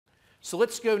So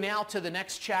let's go now to the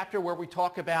next chapter where we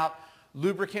talk about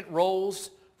lubricant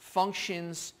roles,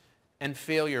 functions, and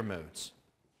failure modes.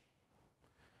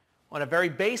 On a very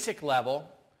basic level,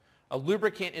 a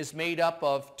lubricant is made up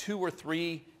of 2 or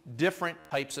 3 different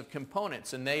types of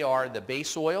components, and they are the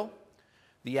base oil,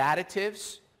 the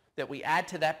additives that we add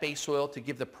to that base oil to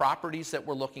give the properties that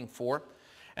we're looking for,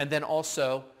 and then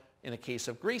also, in the case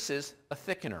of greases, a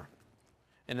thickener.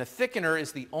 And a thickener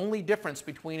is the only difference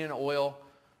between an oil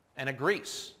and a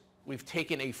grease. We've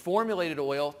taken a formulated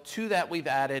oil, to that we've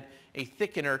added a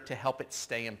thickener to help it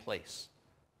stay in place.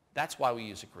 That's why we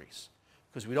use a grease,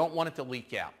 because we don't want it to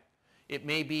leak out. It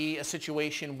may be a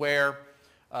situation where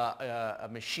a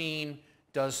machine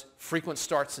does frequent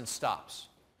starts and stops.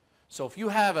 So if you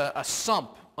have a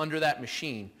sump under that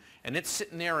machine and it's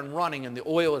sitting there and running and the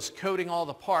oil is coating all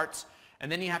the parts,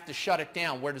 and then you have to shut it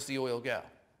down, where does the oil go?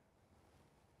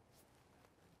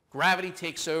 Gravity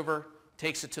takes over,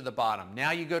 takes it to the bottom.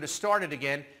 Now you go to start it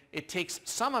again, it takes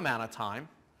some amount of time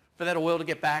for that oil to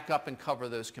get back up and cover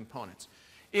those components.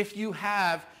 If you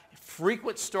have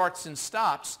frequent starts and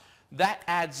stops, that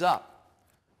adds up.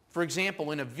 For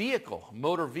example, in a vehicle, a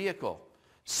motor vehicle,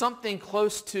 something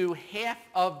close to half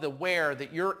of the wear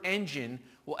that your engine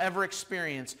will ever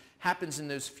experience happens in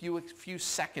those few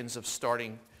seconds of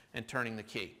starting and turning the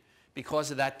key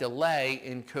because of that delay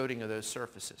in coating of those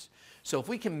surfaces. So if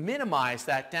we can minimize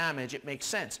that damage, it makes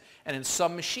sense. And in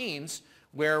some machines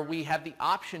where we have the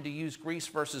option to use grease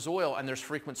versus oil and there's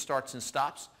frequent starts and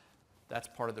stops, that's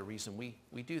part of the reason we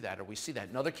do that, or we see that.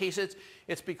 In other cases,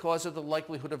 it's because of the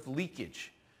likelihood of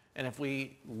leakage. And if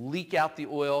we leak out the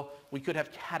oil, we could have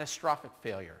catastrophic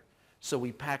failure. So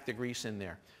we pack the grease in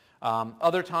there.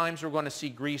 Other times we're going to see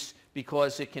grease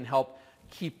because it can help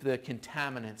keep the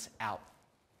contaminants out.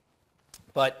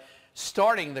 But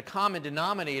starting the common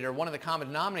denominator, one of the common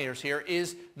denominators here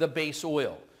is the base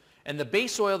oil. And the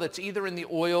base oil that's either in the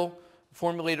oil,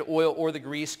 formulated oil, or the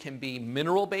grease can be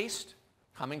mineral-based,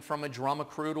 coming from a drum of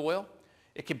crude oil.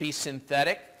 It can be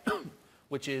synthetic,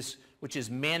 which is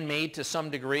man-made to some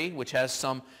degree, which has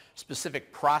some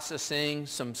specific processing,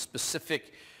 some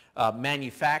specific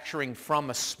manufacturing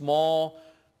from a small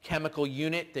chemical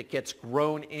unit that gets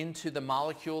grown into the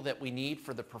molecule that we need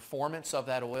for the performance of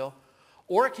that oil.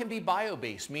 Or it can be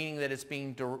bio-based, meaning that it's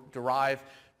being derived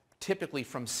typically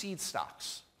from seed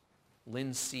stocks.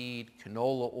 Linseed,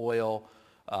 canola oil,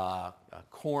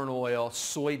 corn oil,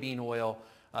 soybean oil.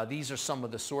 These are some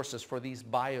of the sources for these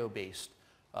bio-based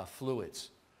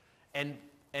fluids. And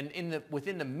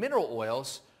within the mineral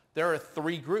oils, there are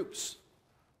 3 groups.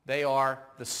 They are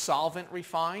the solvent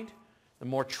refined, the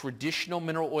more traditional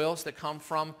mineral oils that come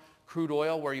from crude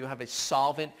oil, where you have a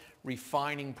solvent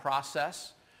refining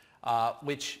process,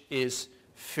 which is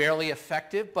fairly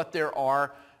effective, but there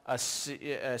are a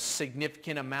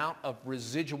significant amount of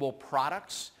residual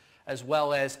products, as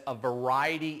well as a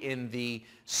variety in the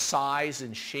size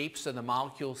and shapes of the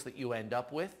molecules that you end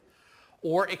up with.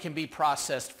 Or it can be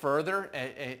processed further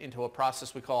into a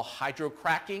process we call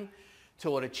hydrocracking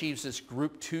till it achieves this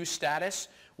group 2 status,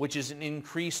 which is an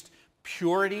increased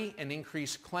purity, an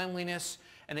increased cleanliness,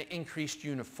 and an increased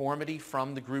uniformity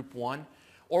from the group 1.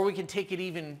 Or we can take it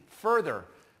even further,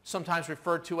 sometimes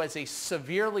referred to as a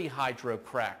severely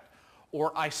hydrocracked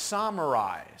or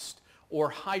isomerized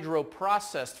or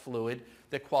hydroprocessed fluid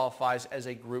that qualifies as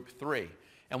a group 3.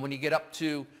 And when you get up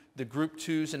to the group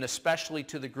 2s and especially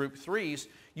to the group 3s,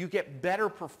 you get better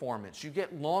performance, you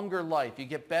get longer life, you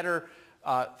get better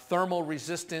thermal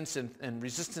resistance and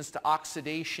resistance to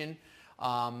oxidation,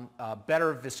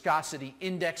 better viscosity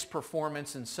index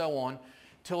performance, and so on,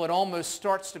 till it almost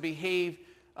starts to behave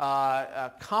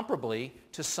comparably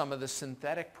to some of the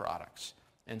synthetic products.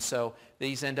 And so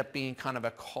these end up being kind of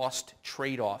a cost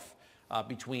trade-off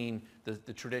between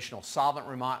the traditional solvent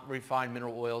refined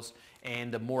mineral oils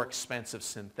and the more expensive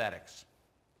synthetics.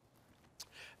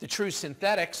 The true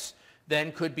synthetics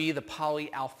then could be the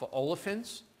polyalpha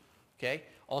olefins, okay?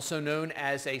 Also known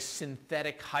as a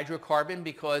synthetic hydrocarbon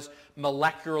because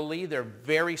molecularly they're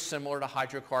very similar to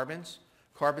hydrocarbons,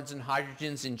 carbons and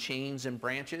hydrogens in chains and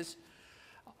branches.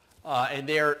 And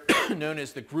they're known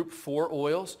as the group 4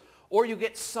 oils. Or you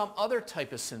get some other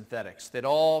type of synthetics that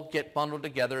all get bundled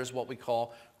together as what we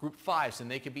call group 5s. And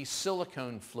they could be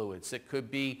silicone fluids. It could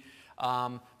be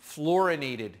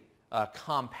fluorinated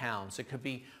compounds. It could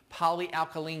be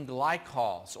polyalkylene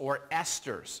glycols or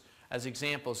esters as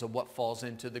examples of what falls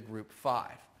into the group 5.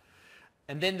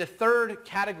 And then the third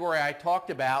category I talked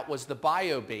about was the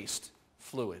bio-based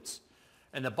fluids.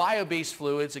 And the bio-based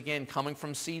fluids, again, coming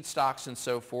from seed stocks and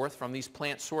so forth, from these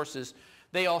plant sources,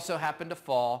 they also happen to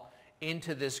fall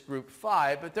into this group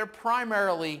 5, but they're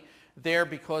primarily there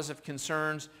because of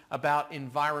concerns about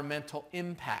environmental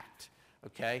impact,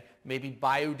 okay? Maybe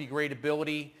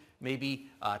biodegradability, maybe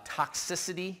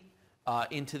toxicity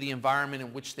into the environment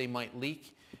in which they might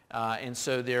leak. And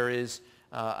so there is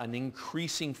an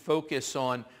increasing focus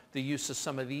on the use of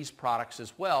some of these products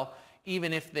as well,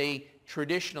 even if they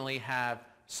traditionally have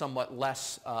somewhat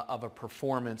less of a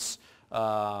performance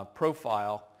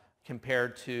profile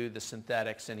compared to the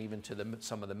synthetics and even to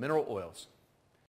some of the mineral oils.